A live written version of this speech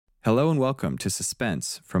Hello and welcome to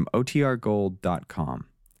Suspense from OTRGold.com.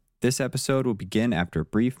 This episode will begin after a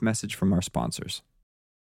brief message from our sponsors.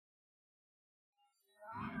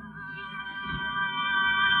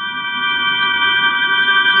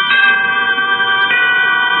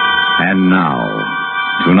 And now,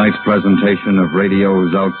 tonight's presentation of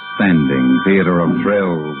radio's outstanding theater of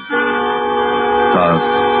thrills,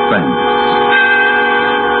 Suspense.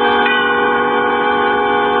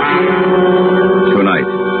 Tonight,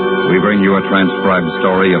 we bring you a transcribed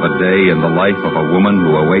story of a day in the life of a woman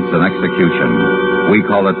who awaits an execution. We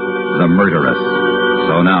call it The Murderess.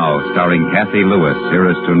 So now, starring Kathy Lewis, here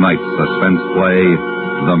is tonight's suspense play,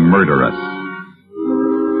 The Murderess.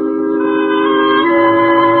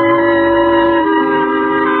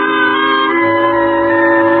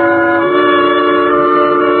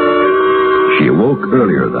 She awoke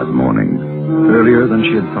earlier that morning, earlier than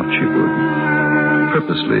she had thought she would.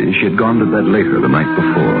 Purposely, she had gone to bed later the night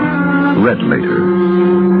before, read later.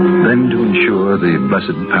 Then, to ensure the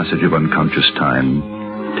blessed passage of unconscious time,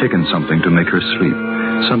 taken something to make her sleep,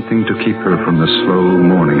 something to keep her from the slow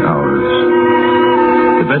morning hours.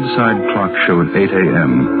 The bedside clock showed 8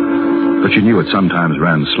 a.m., but she knew it sometimes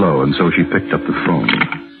ran slow, and so she picked up the phone.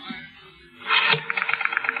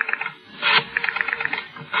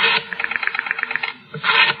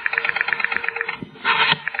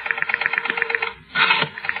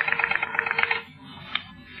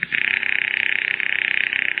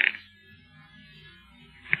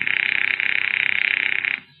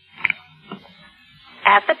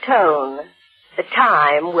 At the tone, the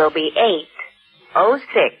time will be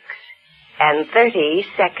 8:06 and 30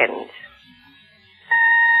 seconds.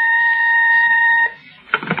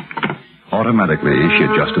 Automatically, she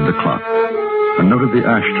adjusted the clock and noted the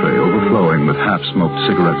ashtray overflowing with half-smoked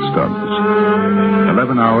cigarette stubs.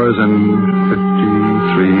 11 hours and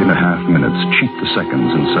 53 and a half minutes. Cheat the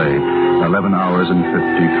seconds and say 11 hours and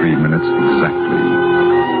 53 minutes exactly.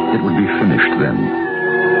 It would be finished then.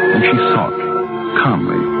 And she thought,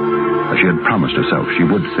 calmly, as she had promised herself she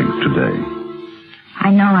would think today.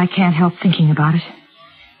 I know I can't help thinking about it.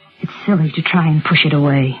 It's silly to try and push it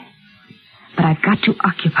away. But I've got to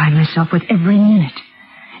occupy myself with every minute,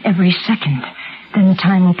 every second. Then the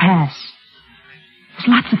time will pass. There's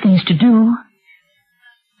lots of things to do.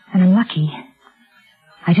 And I'm lucky.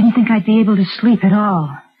 I didn't think I'd be able to sleep at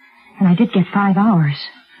all. And I did get 5 hours.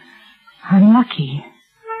 I'm lucky.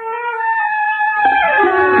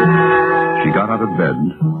 She got out of bed,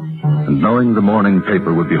 and knowing the morning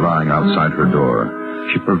paper would be lying outside her door,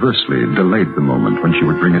 she perversely delayed the moment when she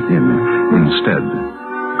would bring it in, instead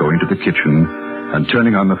going to the kitchen and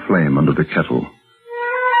turning on the flame under the kettle.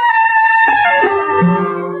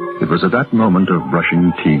 It was at that moment of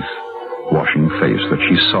brushing teeth, washing face, that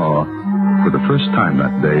she saw, for the first time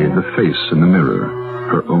that day, the face in the mirror,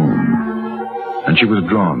 her own. And she was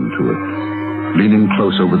drawn to it, leaning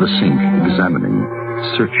close over the sink, examining,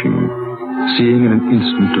 searching, seeing in an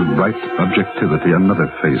instant of bright objectivity another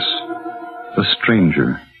face, a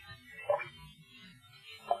stranger.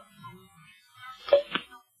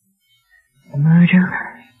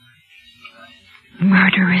 Murderer.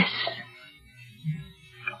 Murderess.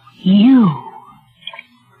 You,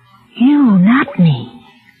 not me,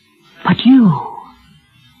 but you.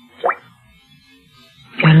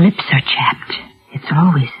 Your lips are chapped. It's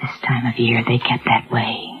always this time of year they get that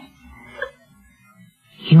way.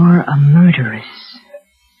 You're a murderess.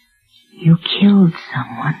 You killed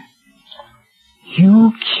someone.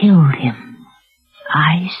 You killed him.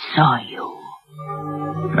 I saw you.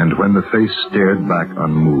 And when the face stared back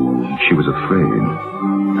unmoved, she was afraid,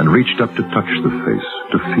 and reached up to touch the face,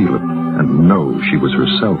 to feel it, and know she was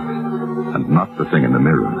herself, and not the thing in the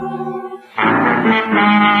mirror.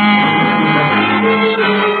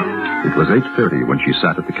 It was 8:30 when she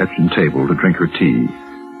sat at the kitchen table to drink her tea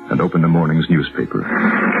and open the morning's newspaper.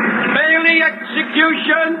 Bailey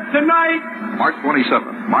execution tonight! March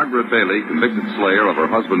 27th, Margaret Bailey, convicted slayer of her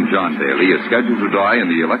husband John Bailey, is scheduled to die in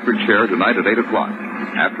the electric chair tonight at 8 o'clock.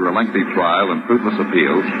 After a lengthy trial and fruitless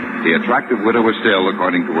appeals, the attractive widow is still,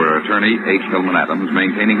 according to her attorney, H. Hillman Adams,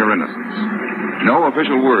 maintaining her innocence. No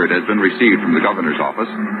official word has been received from the governor's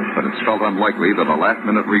office, but it's felt unlikely that a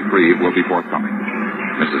last-minute reprieve will be forthcoming.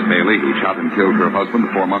 Mrs. Bailey, who shot and killed her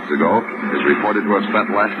husband 4 months ago, is reported to have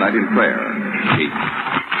spent last night in prayer.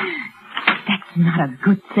 That's not a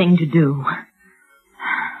good thing to do.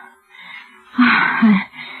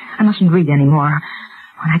 I mustn't read anymore.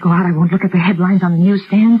 When I go out, I won't look at the headlines on the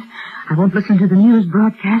newsstands. I won't listen to the news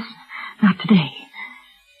broadcast. Not today.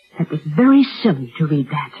 That was very silly to read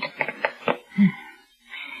that.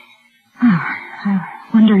 I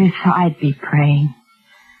wonder if I'd be praying.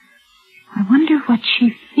 I wonder what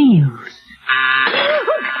she feels.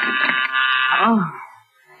 Oh.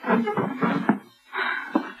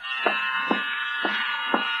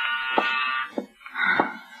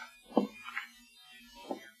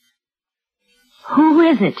 Who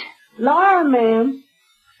is it? Laura, ma'am.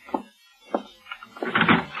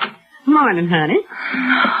 Morning, honey.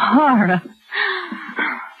 Laura.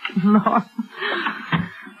 Laura.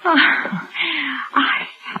 Oh,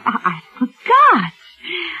 I forgot.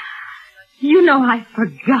 You know I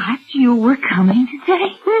forgot you were coming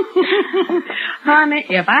today. Honey,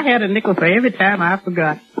 if I had a nickel for every time I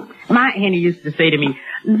forgot. My auntie used to say to me,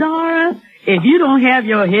 Laura, if you don't have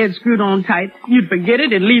your head screwed on tight, you'd forget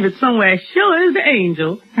it and leave it somewhere sure as the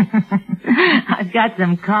angel. I've got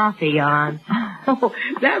some coffee on. Oh,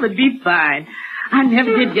 that would be fine. I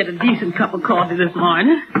never did get a decent cup of coffee this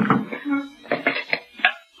morning.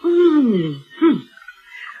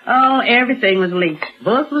 Oh, everything was late.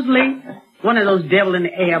 Bus was late. One of those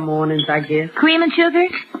devil-in-the-air mornings, I guess. Cream and sugar?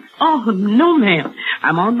 Oh, no, ma'am.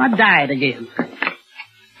 I'm on my diet again.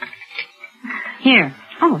 Here.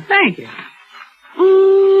 Oh, thank you.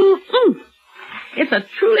 It's a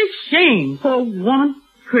truly shame, poor woman.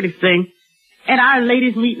 Pretty thing. At our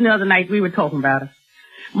ladies' meeting the other night, we were talking about her.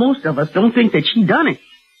 Most of us don't think that she done it.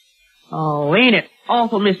 Oh, ain't it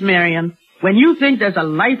awful, Miss Marion? When you think there's a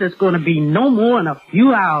life that's going to be no more in a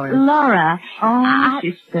few hours. Laura. Oh,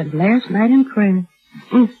 she spent last night in prayer.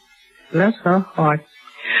 Bless her heart.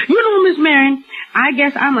 You know, Miss Marion, I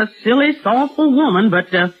guess I'm a silly, softful woman, but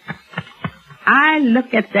I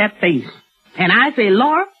look at that face, and I say,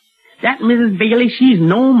 Laura, that Mrs. Bailey, she's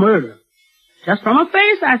no murderer. Just from her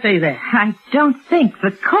face, I say that. I don't think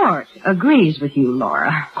the court agrees with you,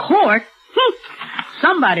 Laura. Court?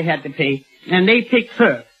 Somebody had to pay, and they picked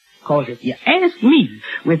her. Because if you ask me,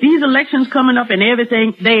 with these elections coming up and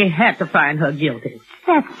everything, they had to find her guilty.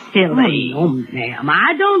 That's silly. Oh, no, ma'am.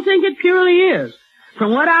 I don't think it purely is.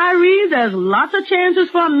 From what I read, there's lots of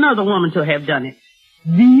chances for another woman to have done it.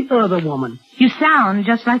 The other woman. You sound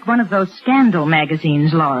just like one of those scandal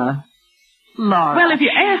magazines, Laura. Laura. Well, if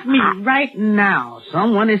you ask me right now,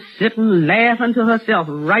 someone is sitting laughing to herself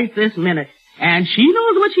right this minute. And she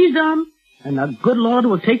knows what she's done. And the good Lord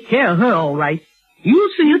will take care of her all right. You'll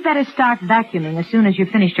see. You'd better start vacuuming as soon as you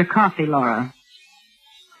finished your coffee, Laura.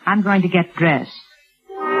 I'm going to get dressed.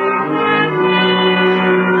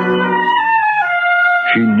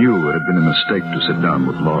 She knew it had been a mistake to sit down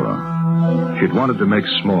with Laura. She'd wanted to make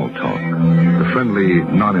small talk, the friendly,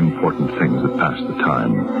 non-important things that passed the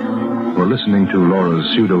time, or listening to Laura's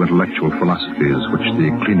pseudo-intellectual philosophies which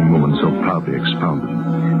the cleaning woman so proudly expounded,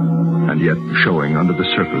 and yet showing under the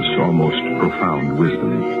surface almost profound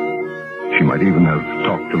wisdom. She might even have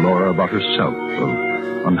talked to Laura about herself, of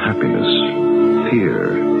unhappiness,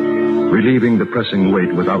 fear, relieving the pressing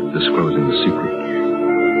weight without disclosing the secret.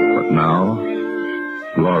 But now,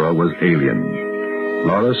 Laura was alien.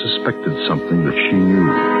 Laura suspected something that she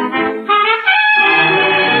knew.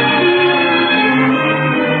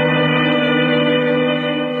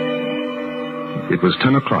 It was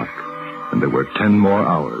 10 o'clock, and there were 10 more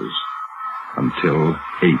hours until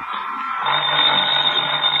 8.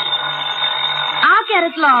 I'll get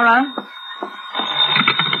it, Laura.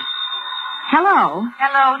 Hello.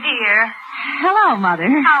 Hello, dear. Hello, Mother.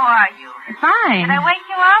 How are you? Fine. Did I wake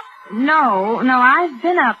you up? No, I've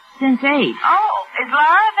been up since 8. Oh, is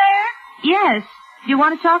Laura there? Yes. Do you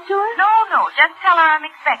want to talk to her? No. Just tell her I'm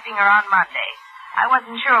expecting her on Monday. I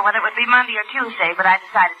wasn't sure whether it would be Monday or Tuesday, but I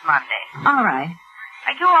decided Monday. All right.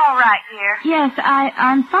 Are you all right, dear? Yes,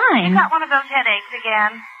 I'm fine. You got one of those headaches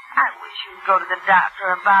again? I wish you'd go to the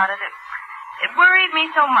doctor about it. It worried me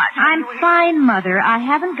so much. I'm fine, Mother. I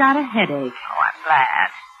haven't got a headache. Oh, I'm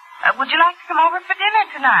glad. Would you like to come over for dinner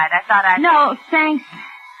tonight? I thought I'd... No, thanks.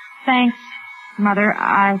 Thanks, Mother.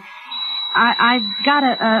 I've got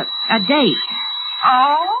a date.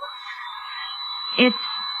 Oh? It's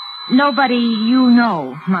nobody you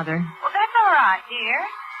know, Mother. Well, that's all right, dear.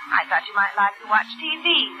 I thought you might like to watch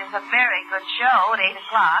TV. There's a very good show at 8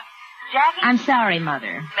 o'clock. Jackie... I'm sorry,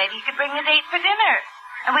 Mother. Maybe you could bring a date for dinner.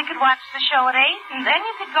 And we could watch the show at 8, and then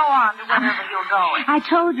you could go on to wherever you're going. I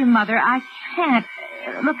told you, Mother, I can't.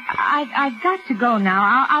 Look, I've got to go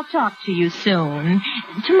now. I'll talk to you soon.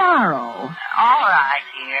 Tomorrow. All right,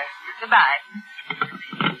 dear. Goodbye.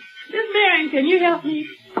 Miss Marion, can you help me?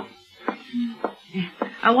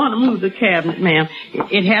 I want to move the cabinet, ma'am.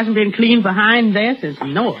 It hasn't been cleaned behind there since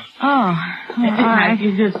Noah. Oh, all right.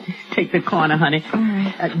 You just take the corner, honey. All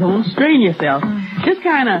right. Don't strain yourself. Just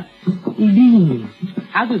kind of lean.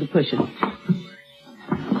 I'll do the pushing.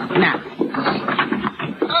 Now,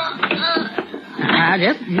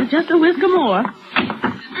 just a whisker more.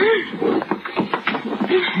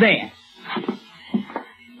 There.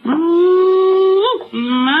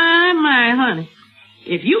 My, honey.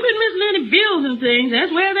 If you've been missing any bills and things,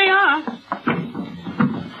 that's where they are.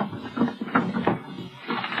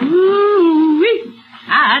 Ooh-wee.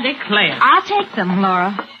 I declare. I'll take them,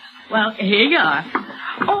 Laura. Well, here you are.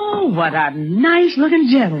 Oh, what a nice-looking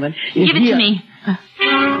gentleman. Give it to me.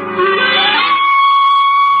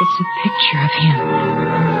 It's a picture of him.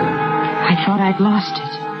 I thought I'd lost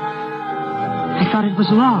it. I thought it was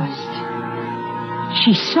lost.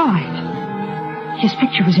 She saw it. His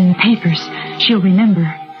picture was in the papers. She'll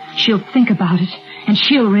remember. She'll think about it, and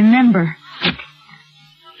she'll remember.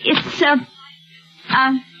 It's a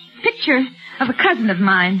picture of a cousin of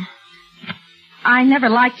mine. I never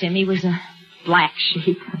liked him. He was a black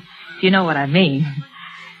sheep, if you know what I mean.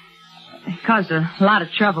 It caused a lot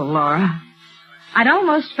of trouble, Laura. I'd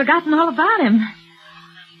almost forgotten all about him.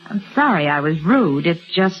 I'm sorry I was rude. It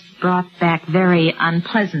just brought back very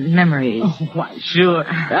unpleasant memories. Oh, why, sure.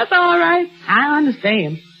 That's all right. I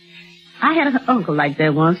understand. I had an uncle like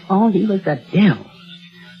that once. Oh, he was a devil.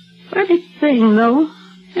 Funny thing, though.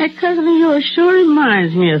 That cousin of yours sure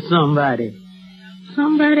reminds me of somebody.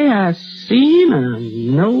 Somebody I've seen or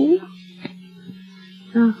know.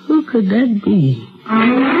 Now, who could that be?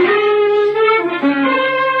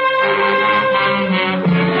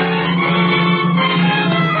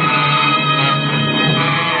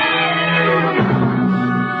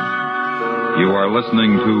 You are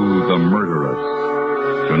listening to The Murderess,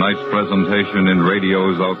 tonight's presentation in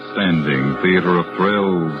radio's outstanding theater of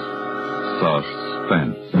thrills,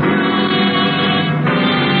 Suspense.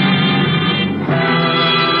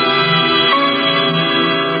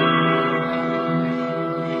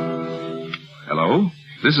 Hello,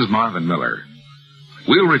 this is Marvin Miller.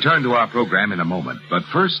 We'll return to our program in a moment, but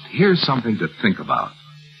first, here's something to think about.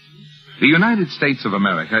 The United States of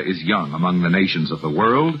America is young among the nations of the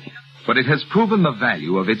world, but it has proven the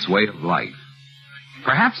value of its way of life.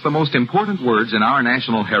 Perhaps the most important words in our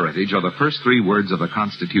national heritage are the first three words of the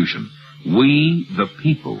Constitution. We, the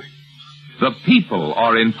people. The people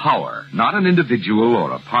are in power, not an individual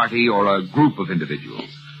or a party or a group of individuals,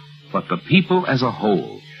 but the people as a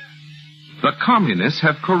whole. The communists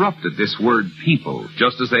have corrupted this word people,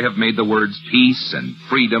 just as they have made the words peace and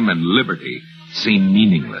freedom and liberty seem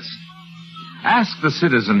meaningless. Ask the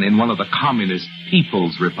citizen in one of the communist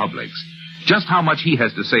people's republics just how much he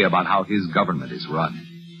has to say about how his government is run.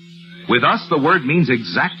 With us, the word means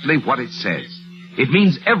exactly what it says. It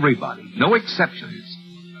means everybody, no exceptions.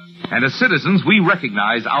 And as citizens, we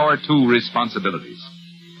recognize our two responsibilities.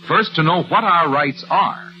 First, to know what our rights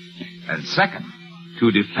are. And second,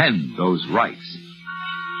 to defend those rights.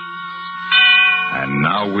 And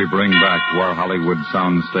now we bring back to our Hollywood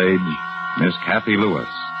soundstage Miss Kathy Lewis,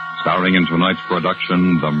 starring in tonight's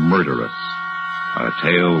production, The Murderess. A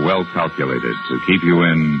tale well calculated to keep you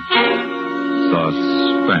in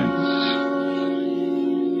suspense.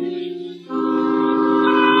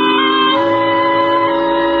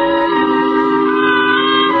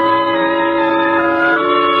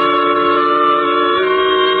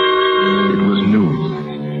 It was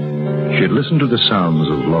noon. She had listened to the sounds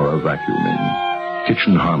of Laura vacuuming,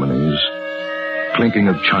 kitchen harmonies, clinking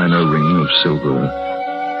of china, ring of silver.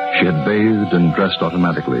 She had bathed and dressed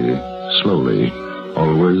automatically, slowly,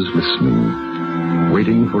 always listening,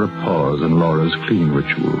 waiting for a pause in Laura's cleaning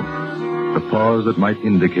ritual, a pause that might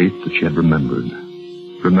indicate that she had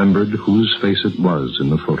remembered whose face it was in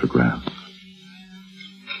the photograph.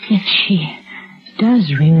 If she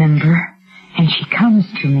does remember, and she comes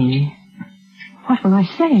to me, what will I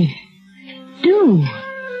say? Do.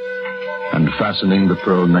 And fastening the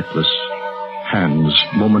pearl necklace, hands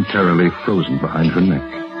momentarily frozen behind her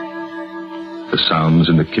neck. The sounds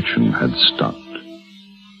in the kitchen had stopped.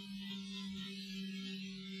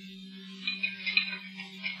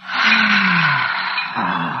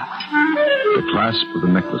 The clasp of the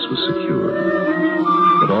necklace was secured,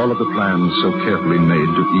 but all of the plans so carefully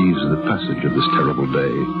made to ease the passage of this terrible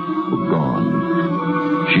day were gone.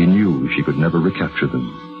 She knew she could never recapture them.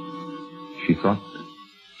 She thought,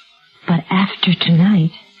 but after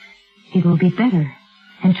tonight, it will be better.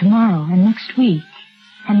 And tomorrow, and next week,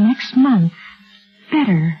 and next month,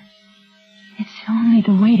 better. It's only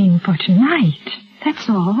the waiting for tonight. That's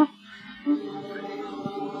all.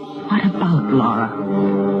 What about Laura?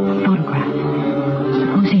 Photograph.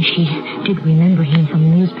 Supposing she did remember him from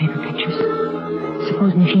the newspaper pictures.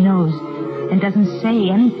 Supposing she knows and doesn't say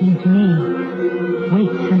anything to me.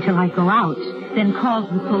 Waits until I go out, then calls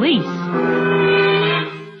the police.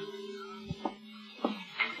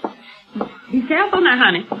 Be careful now,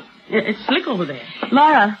 honey. It's slick over there.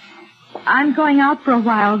 Laura, I'm going out for a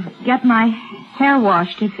while. Get my hair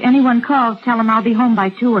washed. If anyone calls, tell them I'll be home by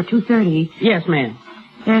 2 or 2:30. Yes, ma'am.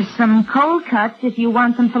 There's some cold cuts if you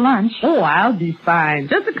want them for lunch. Oh, I'll be fine.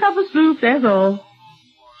 Just a cup of soup, that's all.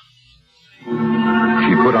 She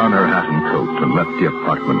put on her hat and coat and left the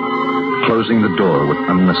apartment, closing the door with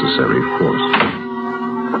unnecessary force.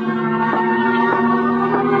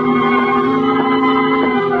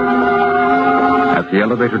 At the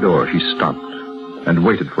elevator door, she stopped and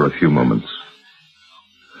waited for a few moments.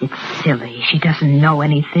 It's silly. She doesn't know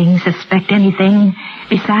anything, suspect anything.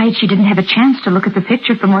 Besides, she didn't have a chance to look at the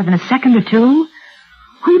picture for more than a second or two.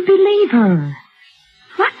 Who'd believe her?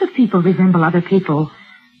 Lots of people resemble other people.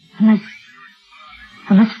 Unless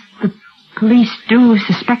the police do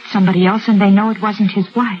suspect somebody else and they know it wasn't his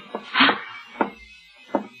wife.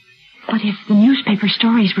 But if the newspaper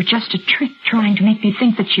stories were just a trick trying to make me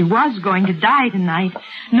think that she was going to die tonight,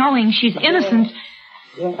 knowing she's innocent...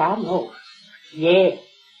 Yes, I know. Yes.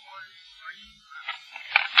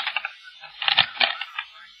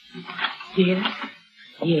 Yes.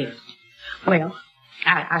 Yes. Well,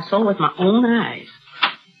 I saw with my own eyes.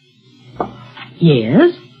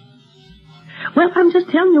 Yes. Well, I'm just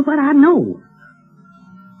telling you what I know.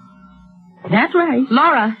 That's right.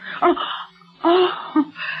 Laura.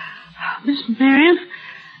 Oh, Miss Marion,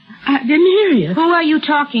 I didn't hear you. Who are you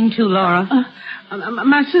talking to, Laura?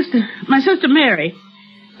 My sister Mary.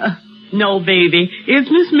 No, baby, it's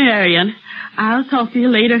Miss Marion. I'll talk to you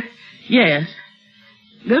later. Yes.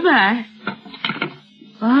 Goodbye.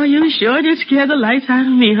 Oh, you sure did scare the lights out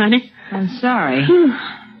of me, honey. I'm sorry.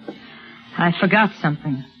 I forgot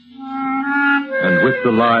something. And with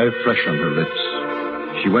the lie fresh on her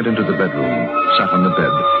lips, she went into the bedroom, sat on the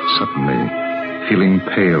bed, suddenly, feeling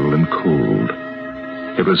pale and cold.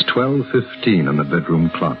 It was 12:15 on the bedroom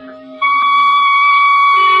clock.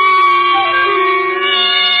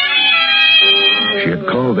 She had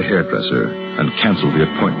called the hairdresser and canceled the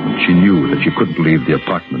appointment. She knew that she couldn't leave the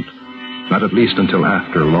apartment, not at least until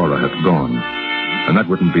after Laura had gone, and that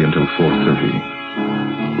wouldn't be until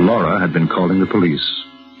 4:30. Laura had been calling the police.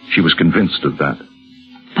 She was convinced of that.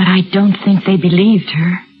 But I don't think they believed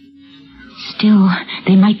her. Still,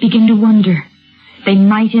 they might begin to wonder. They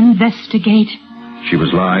might investigate. She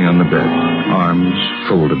was lying on the bed, arms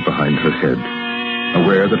folded behind her head,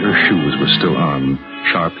 aware that her shoes were still on,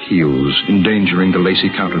 sharp heels endangering the lacy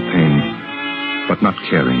counterpane, but not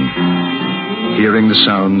caring. Hearing the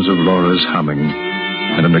sounds of Laura's humming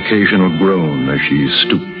and an occasional groan as she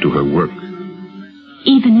stooped to her work.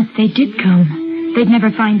 Even if they did come, they'd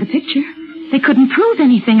never find the picture. They couldn't prove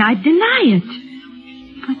anything. I'd deny it.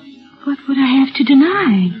 But what would I have to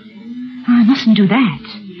deny? I mustn't do that.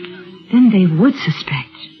 Then they would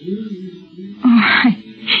suspect. Oh,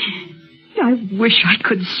 I wish I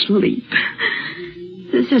could sleep.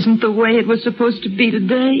 This isn't the way it was supposed to be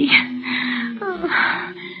today. Oh,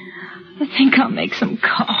 I think I'll make some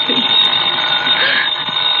coffee.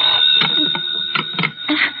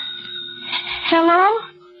 Hello?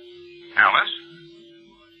 Alice?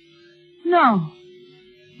 No.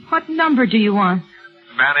 What number do you want?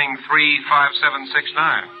 Batting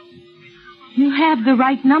 35769. You have the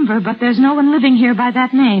right number, but there's no one living here by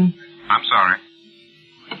that name. I'm sorry.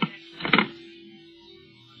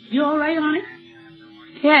 You all right, honey?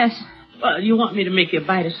 Yes. Well, you want me to make you a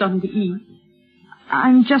bite of something to eat?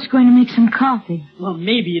 I'm just going to make some coffee. Well,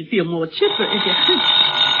 maybe you'd feel more chipper if you...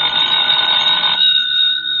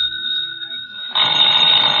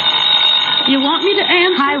 You want me to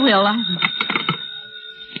answer? I will.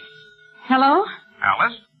 Hello?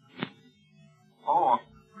 Alice? Oh,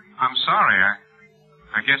 I'm sorry.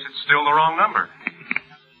 I guess it's still the wrong number.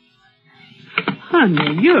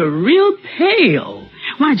 Honey, you're real pale.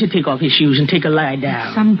 Why don't you take off your shoes and take a lie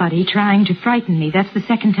down? Somebody trying to frighten me. That's the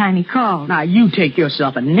second time he called. Now, you take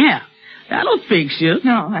yourself a nap. That'll fix you.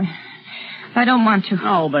 No, I don't want to.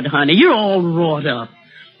 Oh, but honey, you're all wrought up.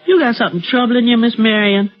 You got something troubling you, Miss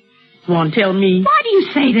Marion? Want to tell me? Why do you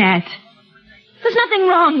say that? There's nothing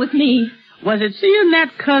wrong with me. Was it seeing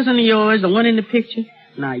that cousin of yours, the one in the picture?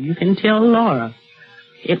 Now, you can tell Laura.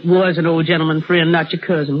 It was an old gentleman friend, not your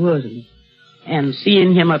cousin, wasn't it? And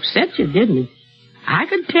seeing him upset you, didn't he? I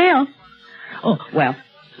could tell. Oh, well,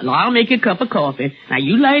 I'll make you a cup of coffee. Now,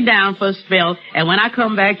 you lie down for a spell, and when I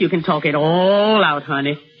come back, you can talk it all out,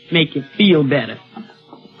 honey. Make you feel better.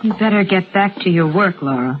 You better get back to your work,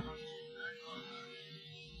 Laura.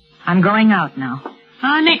 I'm going out now.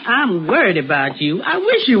 Honey, I'm worried about you. I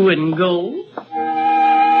wish you wouldn't go.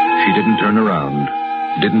 She didn't turn around,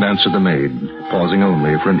 didn't answer the maid, pausing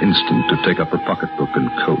only for an instant to take up her pocketbook and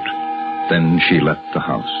coat. Then she left the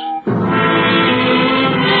house.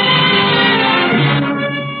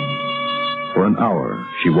 hour,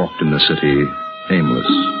 she walked in the city, aimless,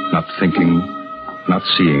 not thinking, not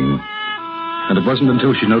seeing. And it wasn't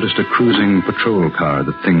until she noticed a cruising patrol car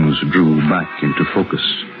that things drew back into focus.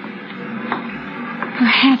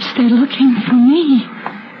 Perhaps they're looking for me.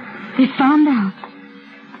 They found out.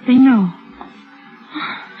 They know.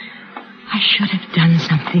 I should have done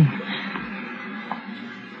something.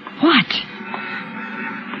 What?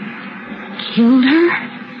 Killed her?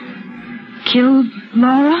 Killed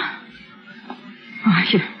Laura?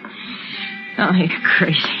 Oh, you're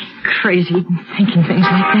crazy thinking things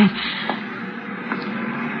like that.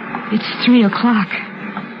 It's 3 o'clock.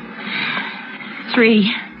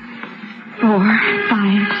 3, 4,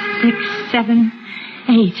 5, 6, 7,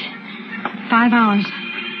 8. 5 hours.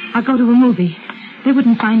 I'll go to a movie. They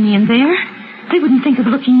wouldn't find me in there. They wouldn't think of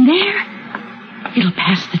looking there. It'll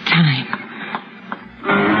pass the time.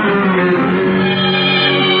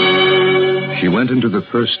 She went into the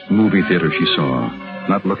first movie theater she saw,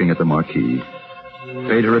 not looking at the marquee.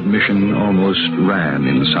 Paid her admission, almost ran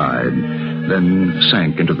inside, then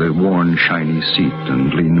sank into the worn, shiny seat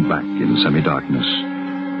and leaned back in semi-darkness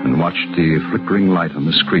and watched the flickering light on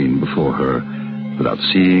the screen before her without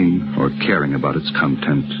seeing or caring about its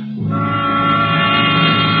content.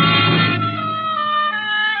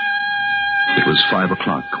 It was 5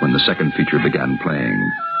 o'clock when the second feature began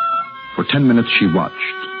playing. For 10 minutes she watched,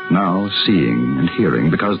 now seeing and hearing,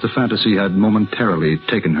 because the fantasy had momentarily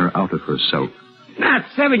taken her out of herself. Not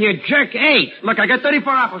 7, you jerk. 8. Look, I got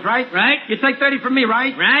 34 apples, right? Right. You take 30 from me,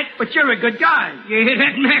 right? Right. But you're a good guy. You hear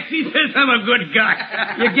that, Max? He says I'm a good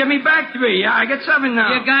guy. You give me back 3. I get 7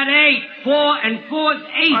 now. You got 8. 4 and 4 is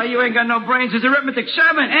 8. Oh, you ain't got no brains. It's arithmetic. 7.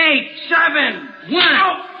 8. 7. 1, 2, 3,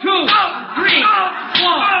 4,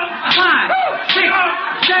 5, 6,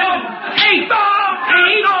 7, 8. 8.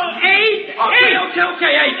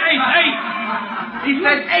 Okay. 8. He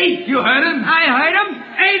said 8. You heard him? I heard him.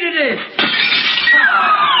 8 it is.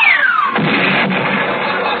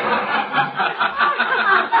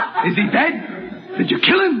 Is he dead? Did you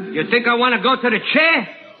kill him? You think I want to go to the chair?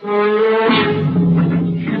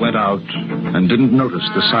 She went out and didn't notice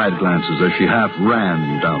the side glances as she half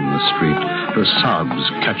ran down the street, her sobs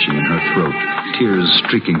catching in her throat, tears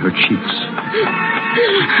streaking her cheeks.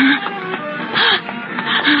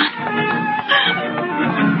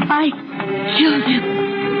 I killed him.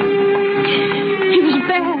 He was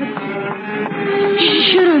bad. He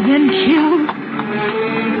should have been killed.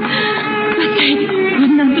 But they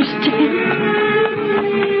wouldn't understand.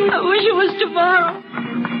 I wish it was tomorrow.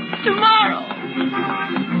 Tomorrow.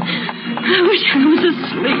 I wish I was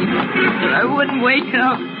asleep, that I wouldn't wake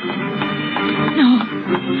up. No.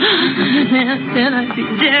 Then I'd be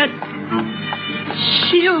dead.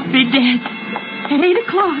 She'll be dead at 8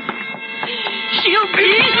 o'clock. She'll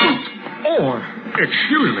be... Oh,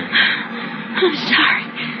 excuse me.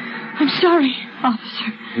 I'm sorry, officer.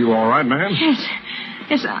 You all right, ma'am?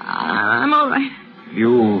 Yes, I'm all right.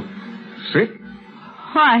 You sick?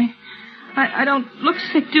 Why? I don't look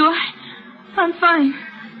sick, do I? I'm fine.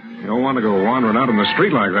 You don't want to go wandering out in the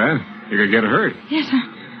street like that. You could get hurt. Yes,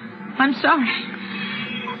 I'm sorry.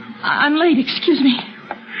 I'm late, excuse me.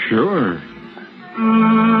 Sure.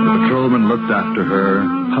 The patrolman looked after her,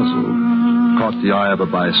 puzzled, caught the eye of a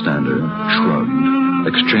bystander, shrugged,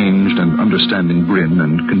 exchanged an understanding grin,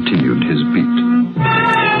 and continued his beat.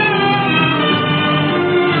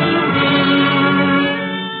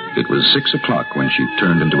 It was 6 o'clock when she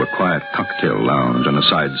turned into a quiet cocktail lounge on a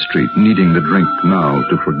side street, needing the drink now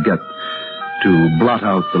to forget, to blot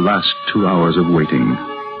out the last 2 hours of waiting.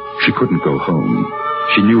 She couldn't go home.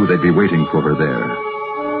 She knew they'd be waiting for her there.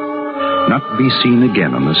 Not be seen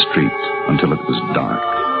again on the street until it was dark,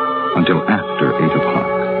 until after 8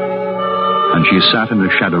 o'clock. And she sat in a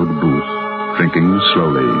shadowed booth, drinking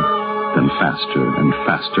slowly, then faster and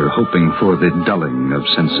faster, hoping for the dulling of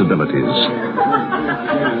sensibilities.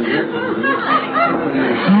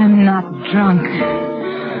 I'm not drunk.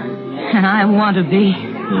 And I want to be.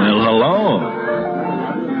 Well, hello.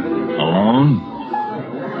 Alone?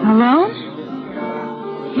 Alone?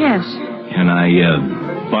 Yes. Can I,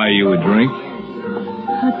 buy you a drink?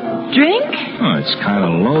 A drink? Oh, it's kind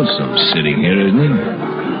of lonesome sitting here, isn't it?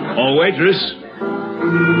 Oh, waitress.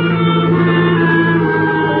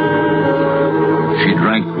 She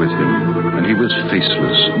drank with him, and he was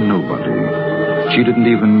faceless, nobody. She didn't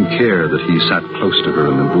even care that he sat close to her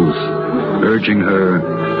in the booth, urging her...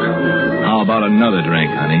 How about another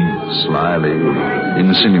drink, honey? Slyly,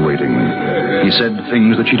 insinuating. He said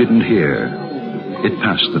things that she didn't hear. It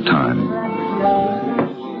passed the time.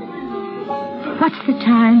 What's the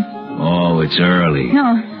time? Oh, it's early.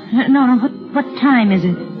 No. What time is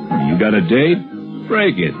it? You got a date?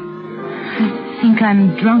 Break it. think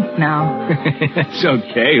I'm drunk now. It's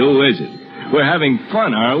okay. Who is it? We're having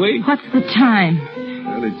fun, are we? What's the time?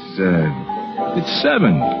 Well, it's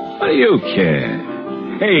 7. What do you care?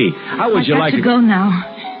 Hey, how would you like to go now?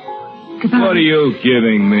 Goodbye. What are you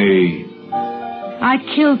giving me? I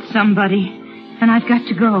killed somebody, and I've got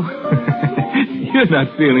to go. You're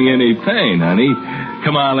not feeling any pain, honey.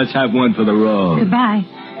 Come on, let's have one for the road. Goodbye.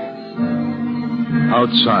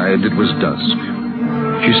 Outside, it was dusk.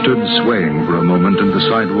 She stood swaying for a moment, and the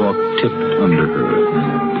sidewalk tipped under her.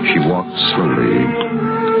 She walked slowly,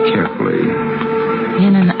 carefully.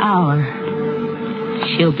 In an hour,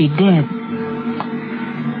 she'll be dead.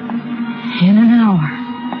 In an hour.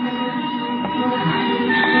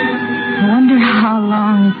 I wonder how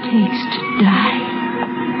long it takes to die.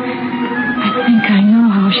 I think I know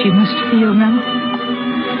how she must feel now.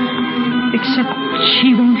 Except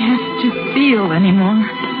she won't have to feel anymore.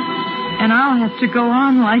 And I'll have to go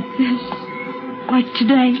on like this. Like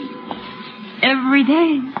today. Every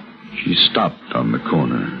day. She stopped on the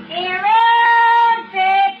corner.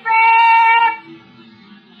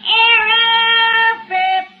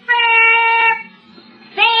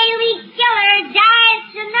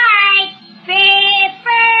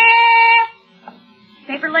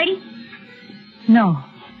 No,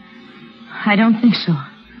 I don't think so.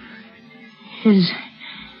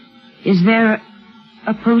 Is there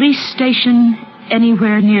a police station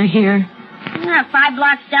anywhere near here? 5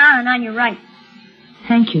 blocks down and on your right.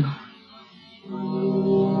 Thank you.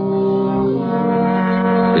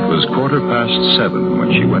 It was 7:15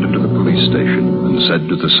 when she went into the police station and said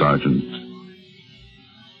to the sergeant,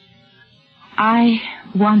 I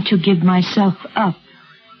want to give myself up.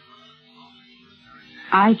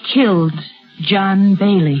 I killed John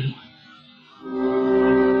Bailey.